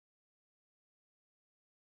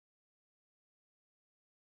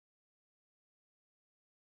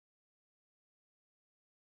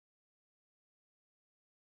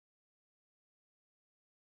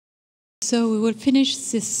So we will finish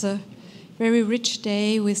this very rich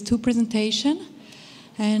day with two presentations,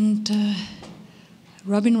 and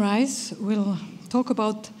Robin Rice will talk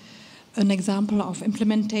about an example of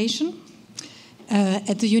implementation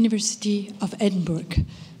at the University of Edinburgh.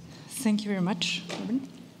 Thank you very much, Robin.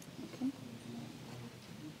 Okay.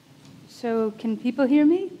 So can people hear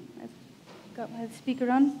me? I've got my speaker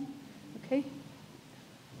on. Okay.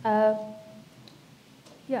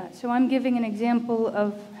 Yeah, so I'm giving an example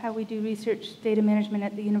of how we do research data management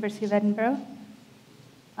at the University of Edinburgh.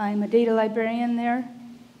 I'm a data librarian there.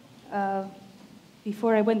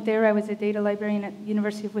 Before I went there, I was a data librarian at the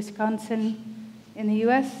University of Wisconsin in the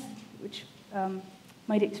US, which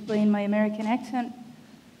might explain my American accent,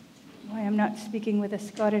 why I'm not speaking with a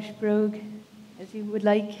Scottish brogue, as you would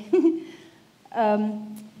like.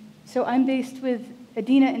 So I'm based with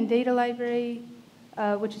Edina and Data Library,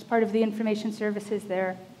 which is part of the information services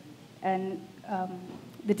there. And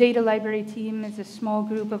the data library team is a small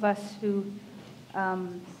group of us who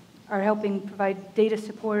are helping provide data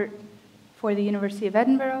support for the University of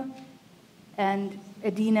Edinburgh. And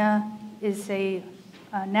Edina is a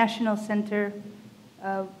national center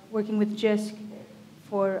working with JISC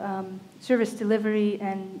for service delivery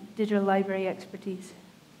and digital library expertise.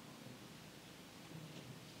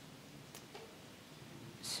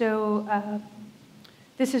 So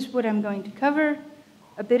this is what I'm going to cover,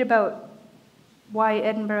 a bit about why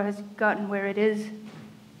Edinburgh has gotten where it is,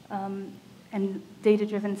 and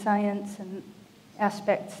data-driven science and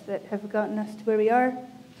aspects that have gotten us to where we are.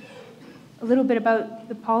 A little bit about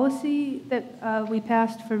the policy that we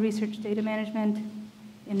passed for research data management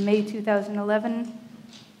in May 2011,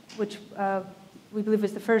 which we believe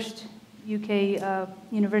was the first UK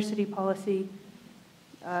university policy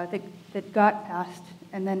that got passed,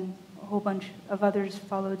 and then a whole bunch of others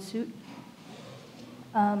followed suit.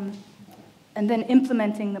 And then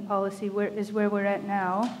implementing the policy is where we're at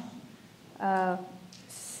now.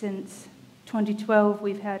 Since 2012,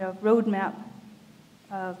 we've had a roadmap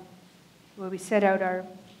where we set out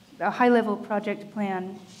a high-level project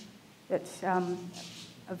plan that's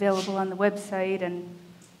available on the website and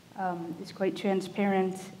is quite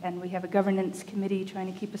transparent, and we have a governance committee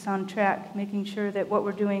trying to keep us on track, making sure that what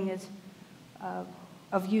we're doing is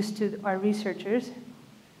of use to our researchers.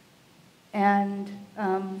 And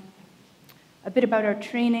a bit about our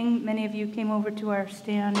training. Many of you came over to our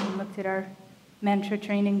stand and looked at our mantra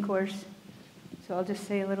training course. So I'll just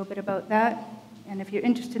say a little bit about that. And if you're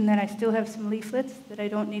interested in that, I still have some leaflets that I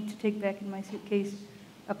don't need to take back in my suitcase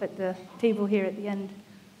up at the table here at the end.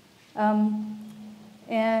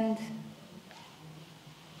 And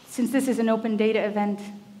since this is an open data event,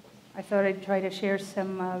 I thought I'd try to share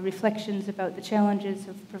some reflections about the challenges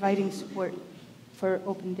of providing support for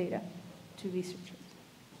open data to researchers.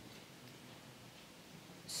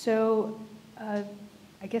 So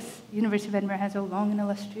I guess University of Edinburgh has a long and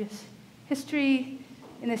illustrious history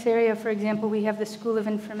in this area. For example, we have the School of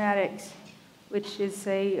Informatics, which is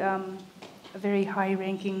a very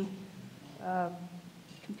high-ranking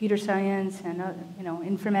computer science and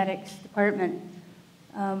informatics department.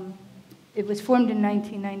 It was formed in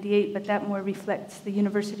 1998, but that more reflects the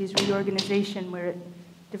university's reorganization, where it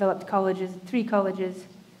developed colleges, 3 colleges,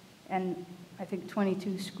 and I think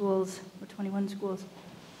 22 schools, or 21 schools.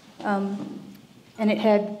 And it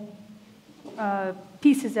had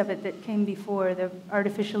pieces of it that came before. The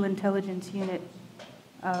artificial intelligence unit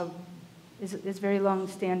is very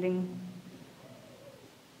long-standing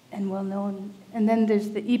and well-known. And then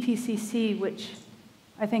there's the EPCC, which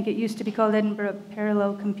I think it used to be called Edinburgh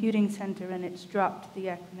Parallel Computing Center, and it's dropped the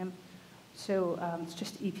acronym. So it's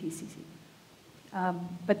just EPCC.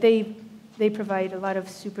 But they provide a lot of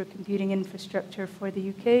supercomputing infrastructure for the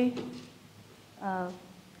UK.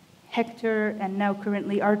 Hector and now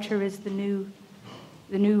currently Archer is the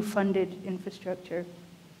new funded infrastructure.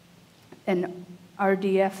 And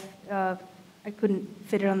RDF, I couldn't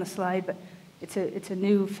fit it on the slide, but it's a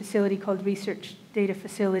new facility called Research Data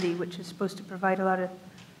Facility, which is supposed to provide a lot of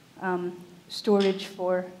storage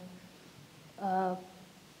for, I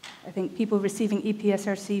think, people receiving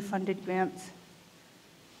EPSRC funded grants,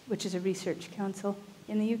 which is a research council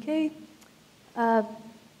in the UK.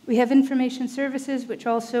 We have information services, which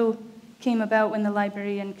also came about when the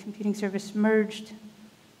library and computing service merged.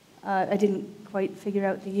 I didn't quite figure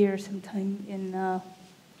out the year, sometime in the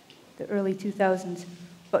early 2000s.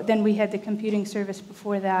 But then we had the computing service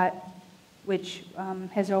before that, which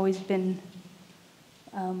has always been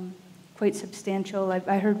quite substantial.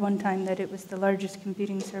 I heard one time that it was the largest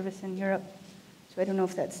computing service in Europe, so I don't know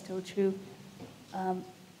if that's still true.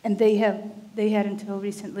 And they had until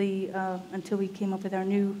recently, until we came up with our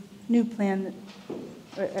new plan, that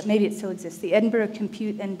or maybe it still exists, the Edinburgh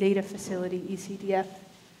Compute and Data Facility, ECDF.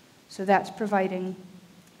 So that's providing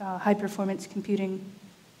high-performance computing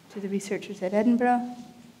to the researchers at Edinburgh.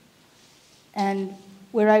 And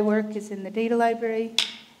where I work is in the data library,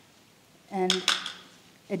 and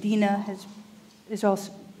EDINA is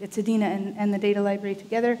also, it's EDINA and the data library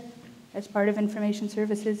together as part of information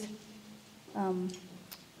services.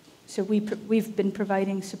 So we've been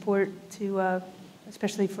providing support to,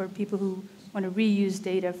 especially for people who want to reuse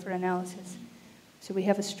data for analysis. So we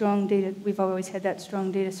have a strong data, we've always had that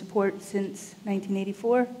strong data support since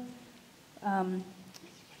 1984,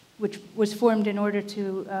 which was formed in order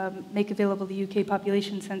to make available the UK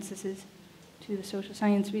population censuses to the social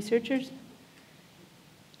science researchers.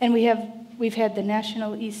 And we've had the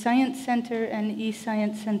National eScience Centre and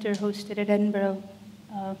eScience Centre hosted at Edinburgh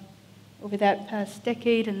over that past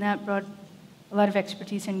decade, and that brought a lot of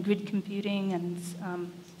expertise in grid computing and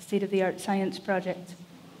state-of-the-art science projects.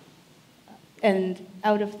 And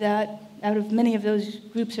out of many of those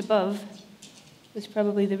groups above, was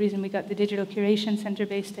probably the reason we got the Digital Curation Centre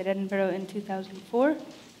based at Edinburgh in 2004.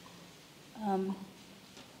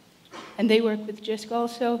 And they work with JISC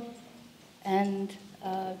also, and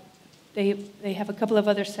they have a couple of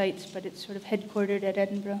other sites, but it's sort of headquartered at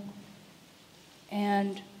Edinburgh.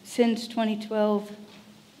 And since 2012,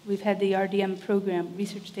 we've had the RDM program,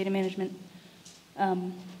 Research Data Management,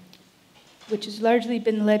 which has largely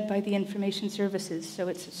been led by the information services. So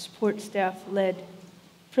it's a support staff-led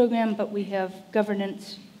program, but we have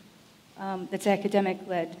governance that's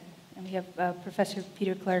academic-led. And we have Professor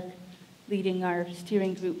Peter Clark leading our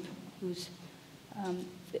steering group, who's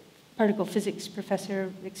particle physics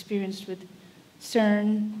professor experienced with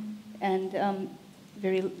CERN and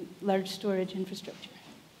very large storage infrastructure.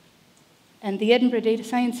 And the Edinburgh Data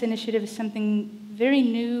Science Initiative is something very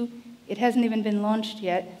new. It hasn't even been launched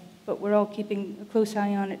yet, but we're all keeping a close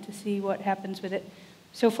eye on it to see what happens with it.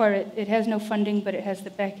 So far, it has no funding, but it has the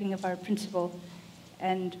backing of our principal.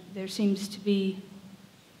 And there seems to be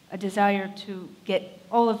a desire to get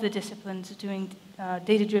all of the disciplines doing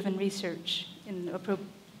data-driven research in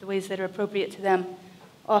the ways that are appropriate to them,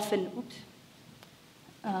 often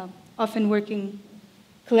working,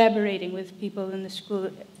 collaborating with people in the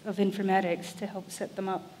School of Informatics to help set them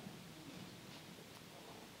up.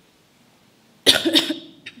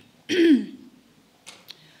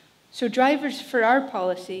 So drivers for our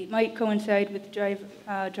policy might coincide with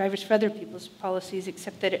drivers for other people's policies,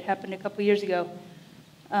 except that it happened a couple years ago.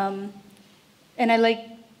 And I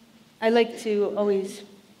like to always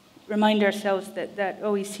remind ourselves that that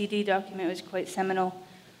OECD document was quite seminal,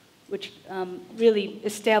 which really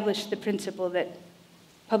established the principle that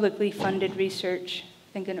publicly funded research,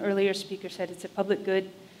 I think an earlier speaker said it's a public good,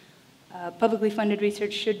 publicly funded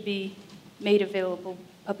research should be made available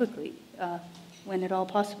publicly when at all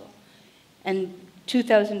possible. And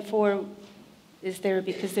 2004 is there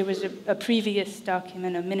because there was a previous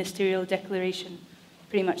document, a ministerial declaration,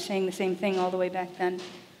 pretty much saying the same thing all the way back then.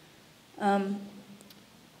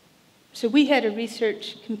 So we had a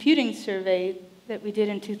research computing survey that we did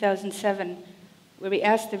in 2007 where we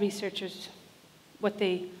asked the researchers what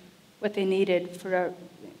they needed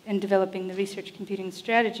in developing the research computing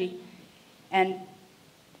strategy. And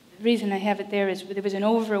the reason I have it there is there was an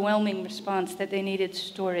overwhelming response that they needed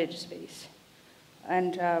storage space.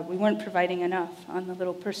 And we weren't providing enough on the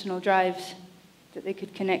little personal drives that they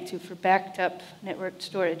could connect to for backed up networked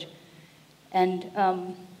storage. And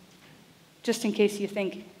just in case you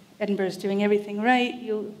think Edinburgh's doing everything right,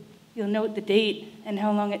 you'll note the date and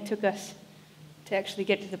how long it took us to actually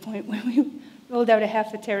get to the point where we rolled out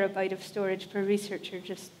 0.5 terabyte of storage per researcher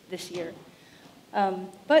just this year.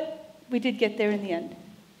 But we did get there in the end.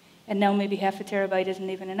 And now maybe 0.5 terabyte isn't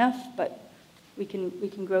even enough, but we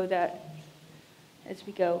can grow that as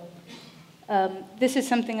we go. This is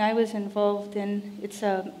something I was involved in. It's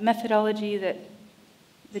a methodology that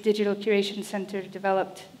the Digital Curation Center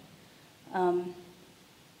developed, and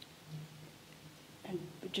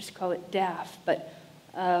we just call it DAF, but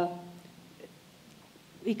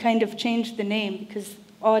we kind of changed the name because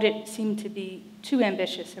audit seemed to be too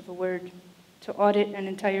ambitious of a word. To audit an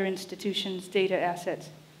entire institution's data assets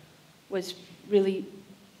was really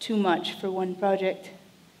too much for one project.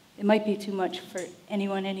 It might be too much for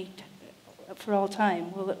anyone, for all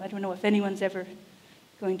time. Well, I don't know if anyone's ever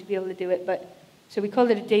going to be able to do it, but so we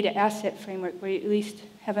called it a data asset framework, where you at least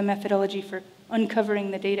have a methodology for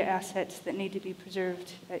uncovering the data assets that need to be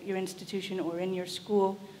preserved at your institution or in your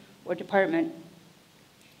school or department.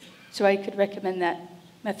 So I could recommend that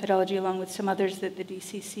methodology along with some others that the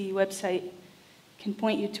DCC website can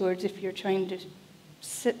point you towards if you're trying to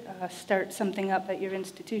start something up at your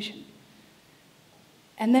institution.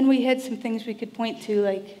 And then we had some things we could point to,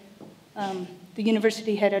 like the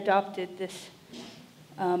university had adopted this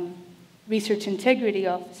Research Integrity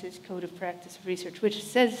Office's Code of Practice of Research, which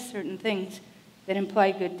says certain things that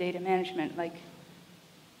imply good data management, like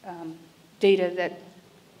data that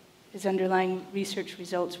is underlying research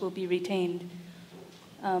results will be retained.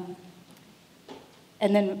 And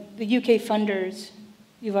then the UK funders,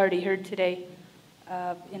 you've already heard today,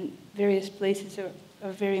 in various places are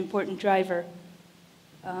a very important driver.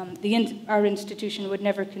 Our institution would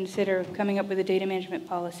never consider coming up with a data management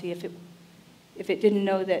policy if it didn't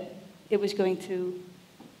know that it was going to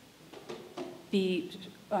be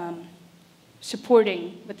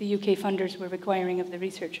supporting what the UK funders were requiring of the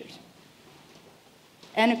researchers.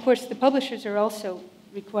 And of course, the publishers are also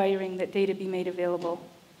requiring that data be made available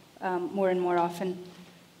more and more often,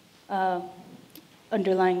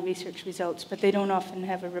 underlying research results, but they don't often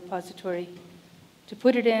have a repository to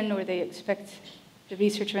put it in, or they expect the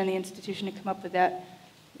researcher and the institution to come up with that,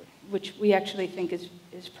 which we actually think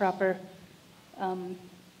is proper,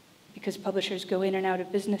 because publishers go in and out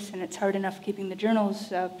of business, and it's hard enough keeping the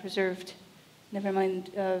journals preserved, never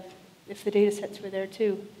mind if the data sets were there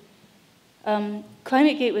too.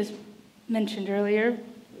 ClimateGate was mentioned earlier,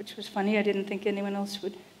 which was funny. I didn't think anyone else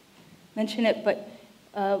would mention it, but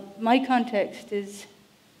my context is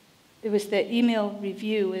there was the email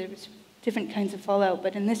review. There was different kinds of fallout,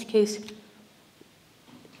 but in this case,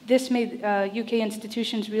 this made UK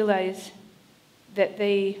institutions realize that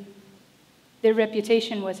their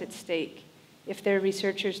reputation was at stake if their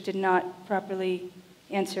researchers did not properly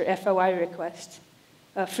answer FOI requests,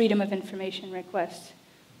 freedom of information requests,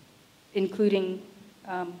 including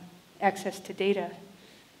access to data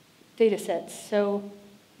sets. So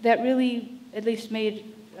that really at least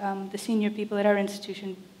made the senior people at our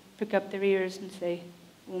institution pick up their ears and say,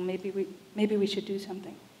 well, maybe we should do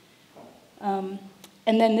something.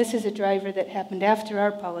 And then this is a driver that happened after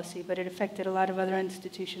our policy, but it affected a lot of other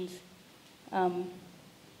institutions. The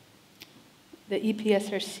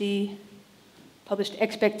EPSRC published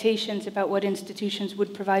expectations about what institutions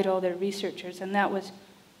would provide all their researchers, and that was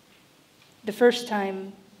the first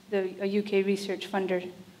time a UK research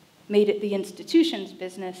funder made it the institution's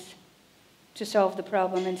business to solve the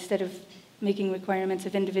problem instead of making requirements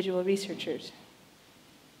of individual researchers.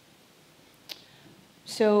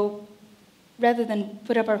 So rather than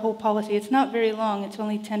put up our whole policy, it's not very long, it's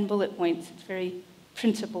only 10 bullet points, it's very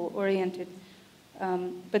principle-oriented.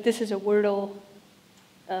 But this is a Wordle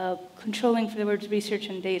controlling for the words research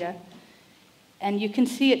and data. And you can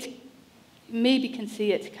see maybe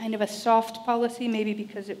it's kind of a soft policy, maybe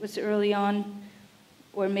because it was early on,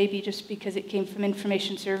 or maybe just because it came from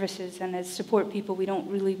information services, and as support people, we don't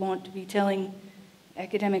really want to be telling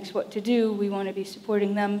academics what to do, we want to be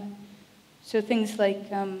supporting them. So things like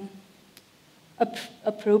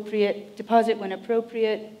appropriate, deposit when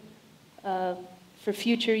appropriate, for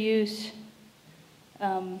future use,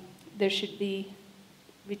 there should be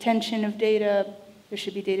retention of data, there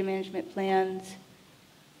should be data management plans,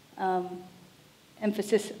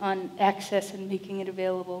 emphasis on access and making it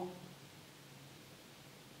available,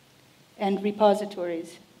 and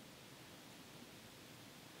repositories.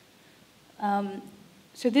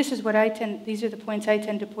 So this is these are the points I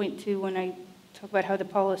tend to point to when I talk about how the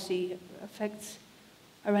policy affects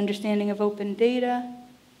our understanding of open data.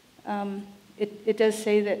 It does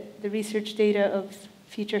say that the research data of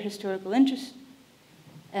future historical interest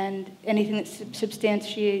and anything that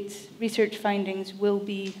substantiates research findings will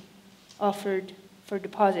be offered for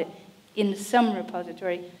deposit in some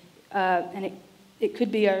repository. And it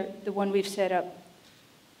could be the one we've set up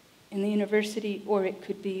in the university, or it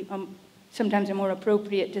could be sometimes a more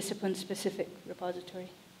appropriate discipline-specific repository.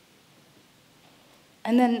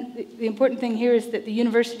 And then the important thing here is that the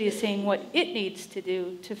university is saying what it needs to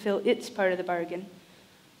do to fill its part of the bargain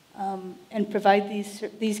and provide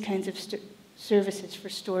these kinds of services for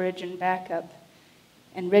storage and backup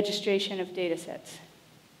and registration of data sets.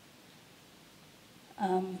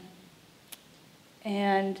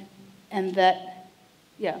 And that,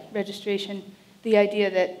 registration, the idea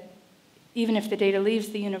that even if the data leaves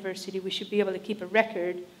the university, we should be able to keep a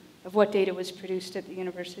record of what data was produced at the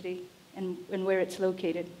university and where it's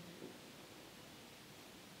located.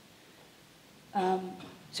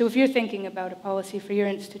 So if you're thinking about a policy for your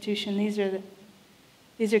institution, these are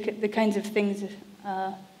the kinds of things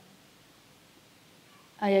I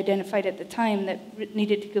identified at the time that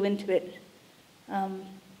needed to go into it.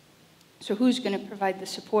 So who's going to provide the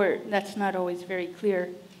support? That's not always very clear.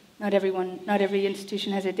 Not every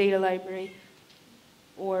institution has a data library,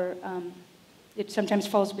 or it sometimes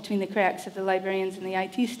falls between the cracks of the librarians and the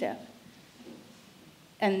IT staff.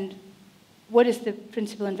 And what is the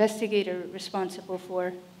principal investigator responsible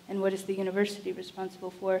for, and what is the university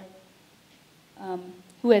responsible for?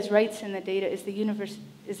 Who has rights in the data? Is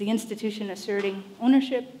the institution asserting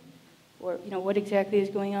ownership, or what exactly is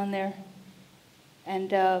going on there?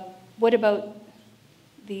 And what about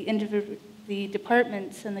the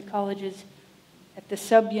departments and the colleges at the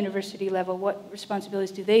sub-university level? What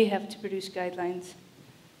responsibilities do they have to produce guidelines,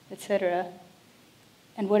 et cetera?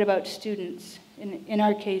 And what about students? In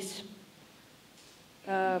our case,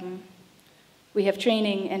 we have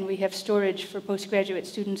training and we have storage for postgraduate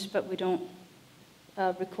students, but we don't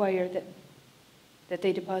require that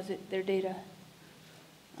they deposit their data.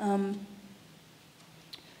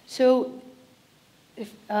 So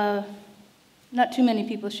if not too many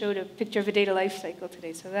people showed a picture of a data life cycle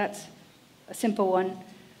today, so that's a simple one.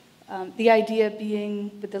 The idea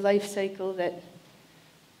being with the life cycle that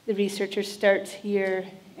the researcher starts here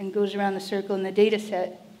and goes around the circle, and the data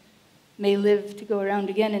set may live to go around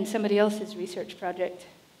again in somebody else's research project.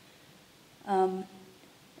 And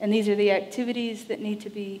these are the activities that need to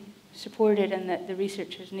be supported and that the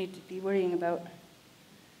researchers need to be worrying about.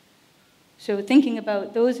 So thinking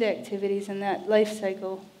about those activities and that life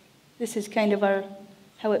cycle, this is kind of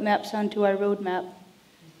how it maps onto our roadmap,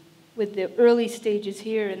 with the early stages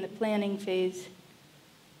here in the planning phase,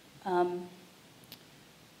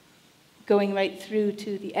 going right through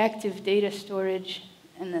to the active data storage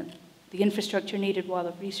and the infrastructure needed while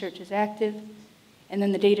the research is active, and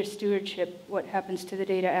then the data stewardship, what happens to the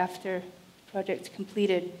data after the project's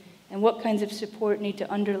completed, and what kinds of support need to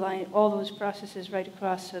underlie all those processes right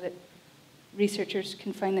across so that researchers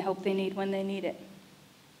can find the help they need when they need it.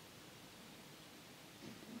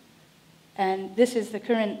 And this is the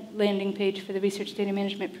current landing page for the Research Data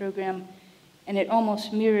Management Program, and it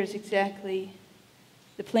almost mirrors exactly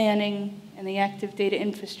the planning and the active data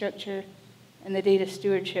infrastructure and the data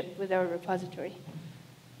stewardship with our repository.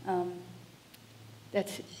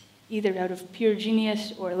 That's either out of pure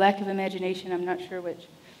genius or lack of imagination, I'm not sure which.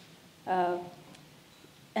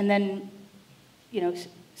 And then,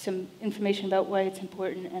 some information about why it's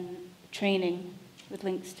important and training with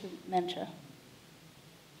links to Mencha.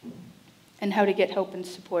 And how to get help and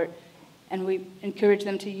support. And we encourage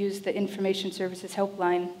them to use the Information Services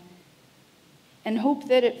Helpline and hope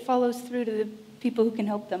that it follows through to the people who can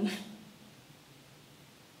help them.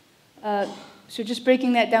 So just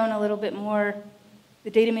breaking that down a little bit more, the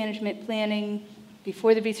data management planning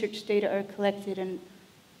before the research data are collected, and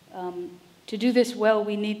to do this well,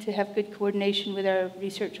 we need to have good coordination with our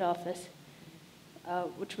research office,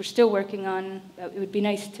 which we're still working on. It would be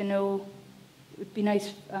nice to know, it would be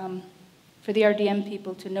nice for the RDM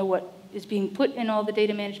people to know what is being put in all the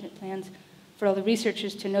data management plans, for all the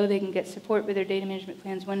researchers to know they can get support with their data management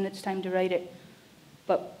plans when it's time to write it.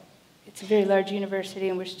 But it's a very large university,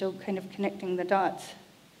 and we're still kind of connecting the dots.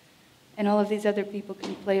 And all of these other people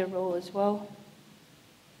can play a role as well.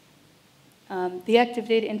 The active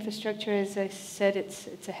data infrastructure, as I said, it's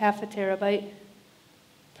a 0.5 terabyte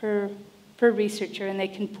per researcher, and they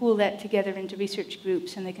can pool that together into research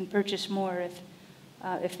groups, and they can purchase more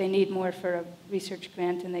if they need more for a research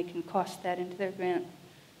grant, and they can cost that into their grant.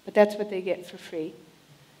 But that's what they get for free.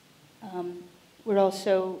 We've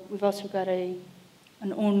also got an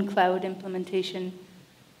own cloud implementation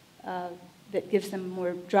that gives them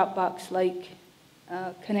more Dropbox-like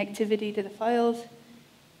connectivity to the files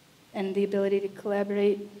and the ability to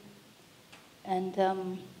collaborate. And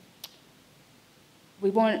we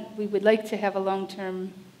would like to have a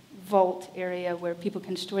long-term vault area where people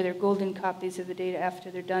can store their golden copies of the data after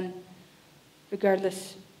they're done,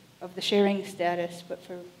 regardless of the sharing status, but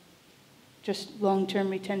for just long-term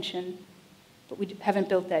retention. But we haven't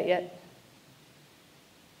built that yet.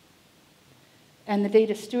 And the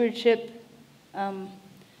data stewardship,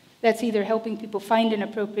 that's either helping people find an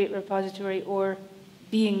appropriate repository or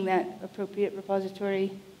being that appropriate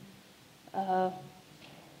repository,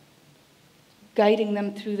 guiding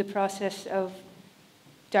them through the process of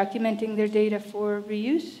documenting their data for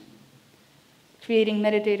reuse, creating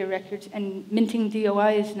metadata records, and minting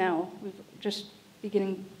DOIs now. We're just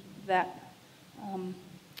beginning that,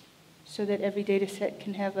 so that every data set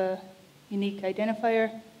can have a unique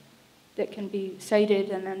identifier that can be cited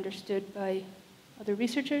and understood by other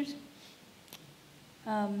researchers.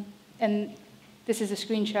 And this is a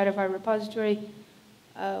screenshot of our repository.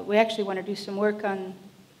 We actually want to do some work on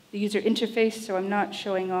the user interface, so I'm not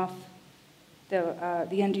showing off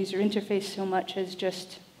the end user interface so much as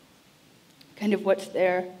just kind of what's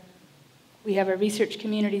there. We have our research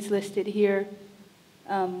communities listed here,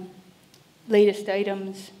 latest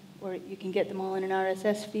items, or you can get them all in an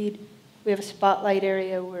RSS feed. We have a spotlight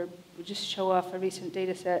area where we just show off a recent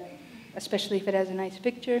data set. especially if it has a nice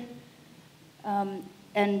picture.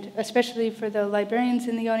 And especially for the librarians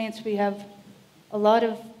in the audience, we have a lot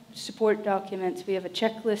of support documents. We have a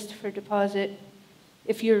checklist for deposit.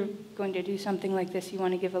 If you're going to do something like this, you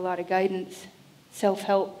want to give a lot of guidance,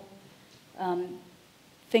 self-help,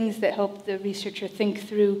 things that help the researcher think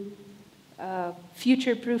through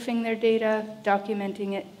future-proofing their data,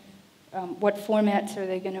 documenting it, what formats are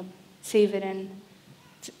they going to save it in.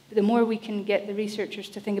 The more we can get the researchers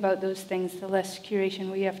to think about those things, the less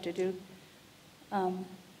curation we have to do.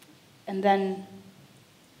 And then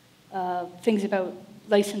things about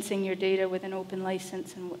licensing your data with an open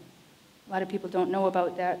license, and a lot of people don't know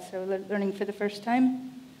about that, so learning for the first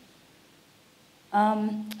time.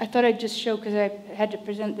 I thought I'd just show, because I had to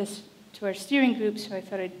present this to our steering group, so I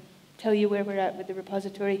thought I'd tell you where we're at with the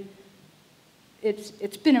repository.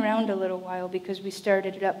 It's been around a little while because we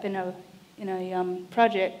started it up in a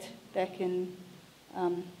project back in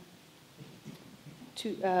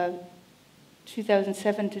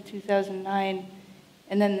 2007 to 2009,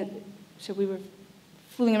 and then so we were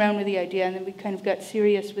fooling around with the idea, and then we kind of got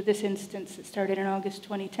serious with this instance that started in August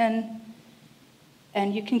 2010.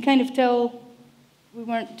 And you can kind of tell we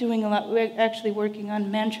weren't doing a lot. We were actually working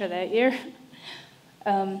on Mantra that year.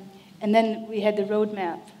 And then we had the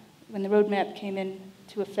roadmap. When the roadmap came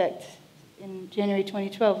into effect in January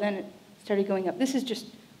 2012, then it started going up. This is just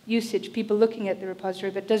usage, people looking at the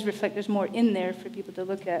repository, but it does reflect there's more in there for people to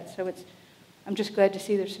look at. So I'm just glad to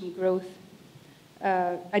see there's some growth.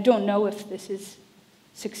 I don't know if this is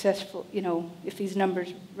successful, if these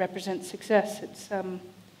numbers represent success.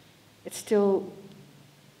 It still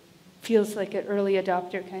feels like an early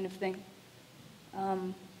adopter kind of thing.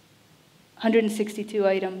 162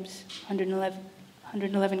 items,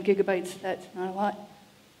 111 gigabytes, that's not a lot.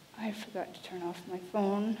 I forgot to turn off my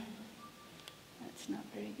phone. That's not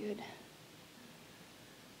very good.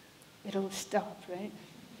 It'll stop, right?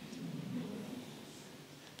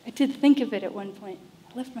 I did think of it at one point.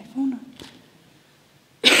 I left my phone on.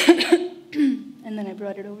 And then I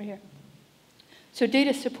brought it over here. So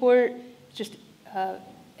data support, just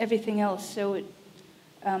everything else. So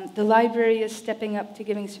the library is stepping up to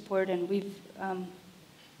giving support, and we've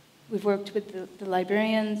worked with the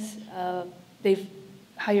librarians. They've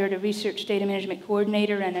hired a research data management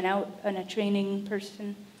coordinator and a training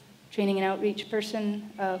and outreach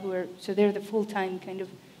person so they're the full-time kind of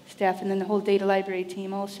staff, and then the whole data library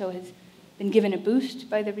team also has been given a boost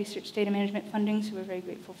by the research data management funding, so we're very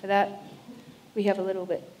grateful for that. We have a little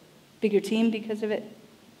bit bigger team because of it,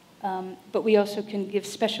 but we also can give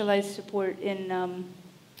specialized support in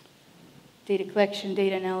data collection,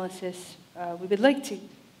 data analysis. We would like to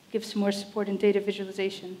give some more support in data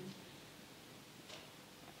visualization.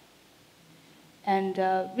 And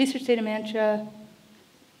Research Data Mantra,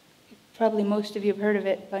 probably most of you have heard of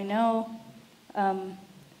it by now.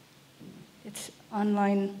 It's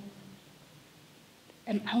online.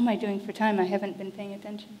 And how am I doing for time? I haven't been paying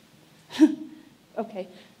attention. Okay,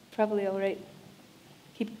 probably all right.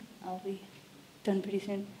 I'll be done pretty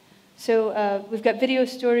soon. So we've got video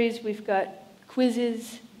stories, we've got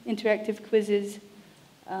quizzes, interactive quizzes,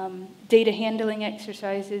 data handling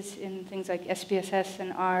exercises in things like SPSS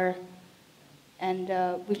and R. And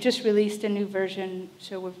we've just released a new version,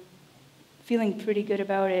 so we're feeling pretty good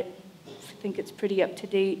about it. I think it's pretty up to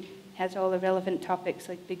date, has all the relevant topics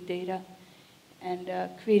like big data and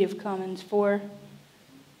Creative Commons 4.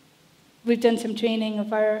 We've done some training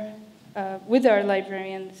of with our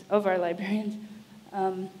librarians,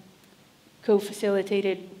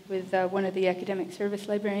 co-facilitated with one of the academic service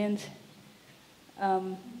librarians.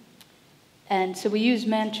 And so we use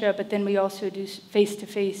Mantra, but then we also do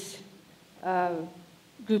face-to-face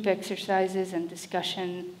group exercises and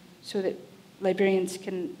discussion so that librarians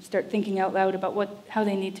can start thinking out loud about how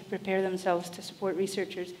they need to prepare themselves to support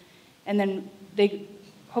researchers. And then they,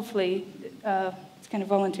 hopefully, it's kind of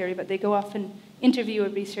voluntary, but they go off and interview a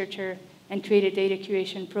researcher and create a data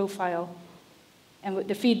curation profile. And what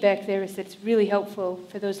the feedback there is that it's really helpful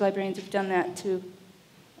for those librarians who've done that to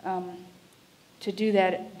do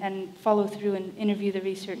that and follow through and interview the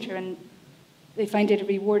researcher. And they find it a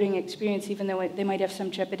rewarding experience, even though they might have some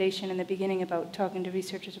trepidation in the beginning about talking to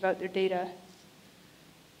researchers about their data.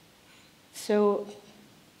 So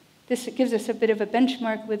this gives us a bit of a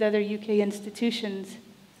benchmark with other UK institutions.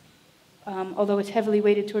 Although it's heavily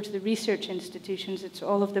weighted towards the research institutions, it's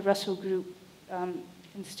all of the Russell Group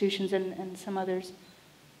institutions and some others.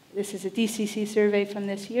 This is a DCC survey from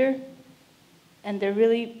this year, and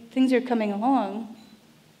things are coming along.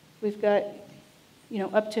 We've got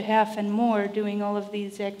up to half and more doing all of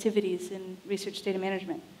these activities in research data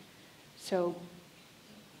management. So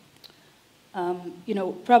You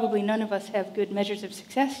know, probably none of us have good measures of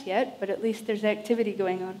success yet, but at least there's activity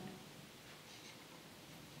going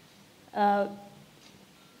on.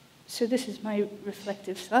 So this is my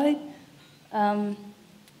reflective slide. I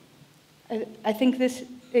think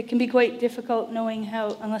it can be quite difficult knowing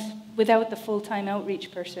how, without the full-time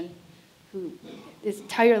outreach person who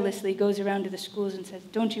tirelessly goes around to the schools and says,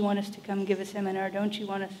 don't you want us to come give a seminar? Don't you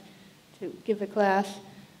want us to give a class?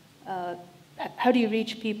 How do you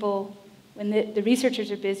reach people when the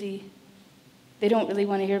researchers are busy? They don't really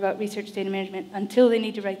want to hear about research data management until they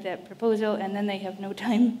need to write that proposal, and then they have no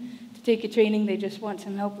time to take a training. They just want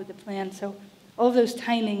some help with the plan. So all of those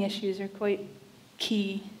timing issues are quite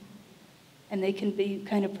key, and they can be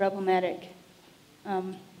kind of problematic.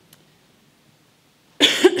 I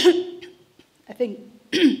think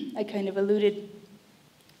I kind of alluded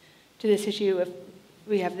to this issue of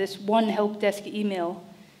we have this one help desk email.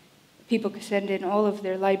 People can send in all of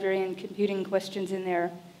their library and computing questions in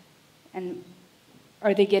there, and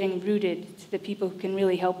are they getting routed to the people who can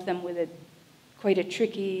really help them with quite a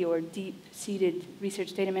tricky or deep-seated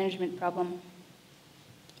research data management problem?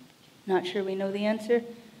 Not sure we know the answer.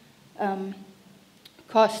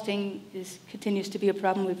 Costing continues to be a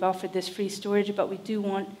problem. We've offered this free storage, but we do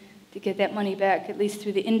want to get that money back, at least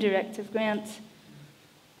through the indirective grants,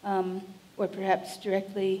 or perhaps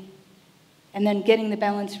directly. And then getting the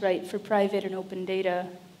balance right for private and open data.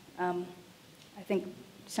 I think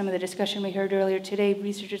some of the discussion we heard earlier today,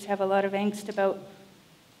 researchers have a lot of angst about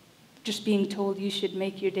just being told you should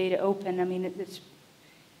make your data open. I mean, it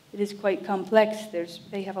is quite complex.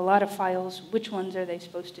 They have a lot of files. Which ones are they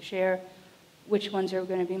supposed to share? Which ones are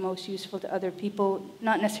going to be most useful to other people?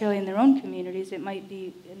 Not necessarily in their own communities. It might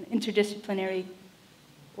be an interdisciplinary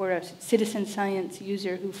or a citizen science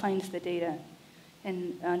user who finds the data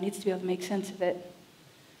and needs to be able to make sense of it.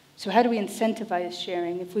 So how do we incentivize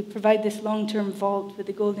sharing? If we provide this long-term vault with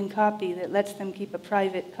a golden copy that lets them keep a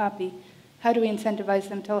private copy, how do we incentivize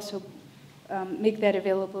them to also make that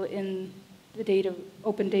available in the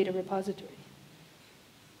open data repository?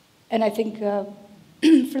 And I think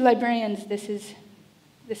for librarians, this is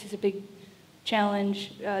a big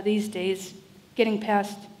challenge these days, getting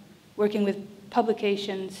past working with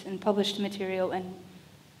publications and published material and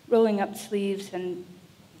rolling up sleeves and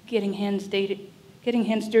getting hands dirty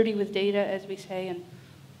with data, as we say,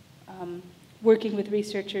 and working with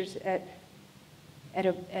researchers at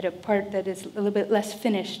a part that is a little bit less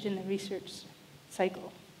finished in the research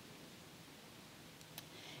cycle.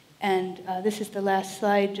 And this is the last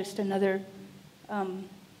slide, just another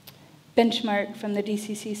benchmark from the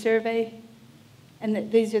DCC survey.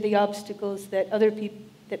 And these are the obstacles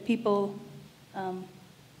that people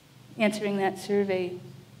answering that survey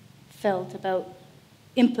felt about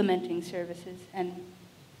implementing services and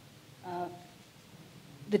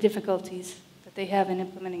the difficulties that they have in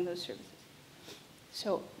implementing those services.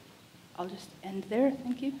 So I'll just end there.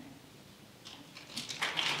 Thank you.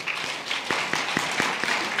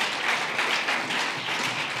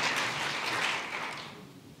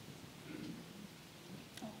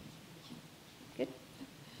 Good.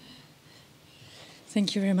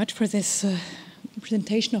 Thank you very much for this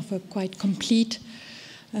presentation of a quite complete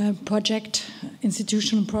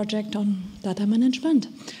institutional project on data management.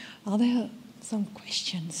 Are there some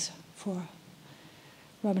questions for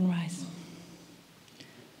Robin Rice?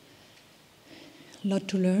 A lot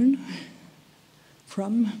to learn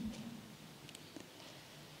from.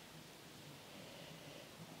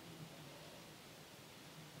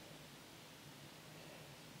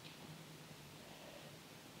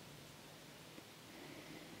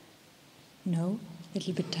 No? A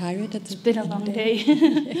little bit tired at the It's been a long day.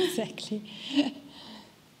 Exactly.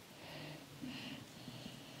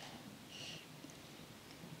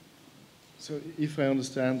 So if I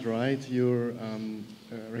understand right, your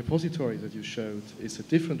repository that you showed is a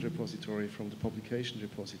different repository from the publication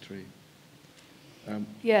repository.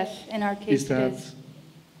 Yes, in our case it is.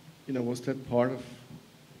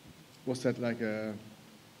 Was that like a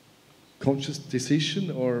conscious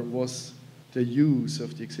decision, or was the use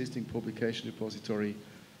of the existing publication repository,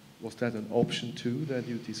 was that an option too that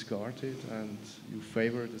you discarded and you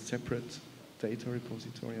favored a separate data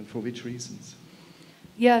repository, and for which reasons?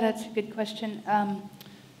 Yeah, that's a good question.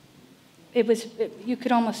 You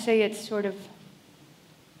could almost say it sort of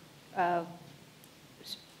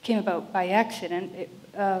came about by accident.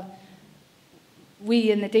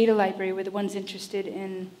 We in the data library were the ones interested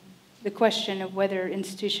in the question of whether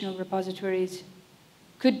institutional repositories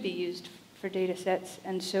could be used for data sets,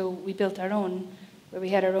 and so we built our own, where we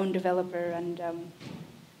had our own developer and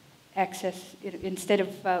access instead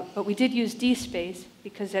of, but we did use DSpace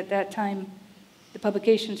because at that time the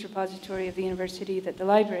publications repository of the university that the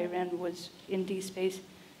library ran was in DSpace,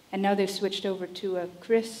 and now they've switched over to a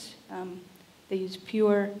CRIS. They use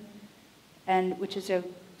Pure, and which is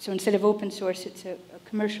so instead of open source, it's a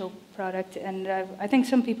commercial product, and I think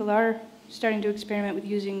some people are starting to experiment with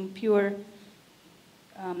using Pure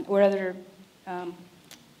or other,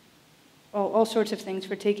 all sorts of things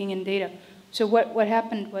for taking in data. So what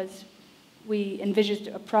happened was we envisioned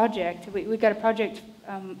a project. We got a project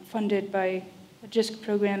funded by a JISC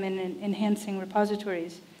program in enhancing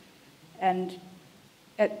repositories, and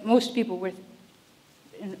most people were,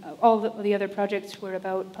 all the other projects were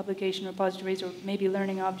about publication repositories or maybe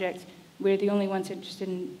learning objects. We're the only ones interested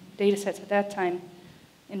in data sets at that time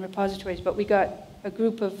in repositories, but we got a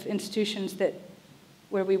group of institutions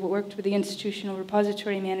where we worked with the institutional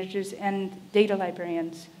repository managers and data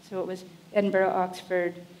librarians. So it was Edinburgh,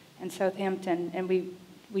 Oxford, and Southampton, and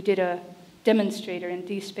we did a demonstrator in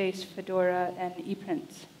DSpace, Fedora, and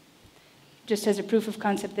ePrints, just as a proof of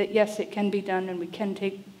concept that yes, it can be done and we can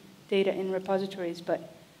take data in repositories.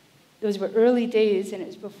 But those were early days, and it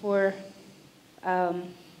was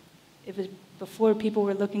before people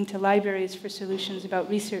were looking to libraries for solutions about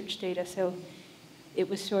research data. So it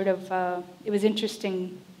was sort of it was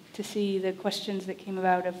interesting to see the questions that came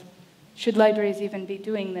about of should libraries even be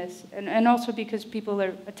doing this, and also because people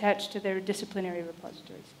are attached to their disciplinary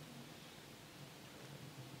repositories.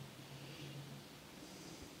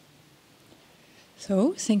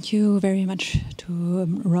 So, thank you very much to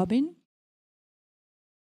Robin.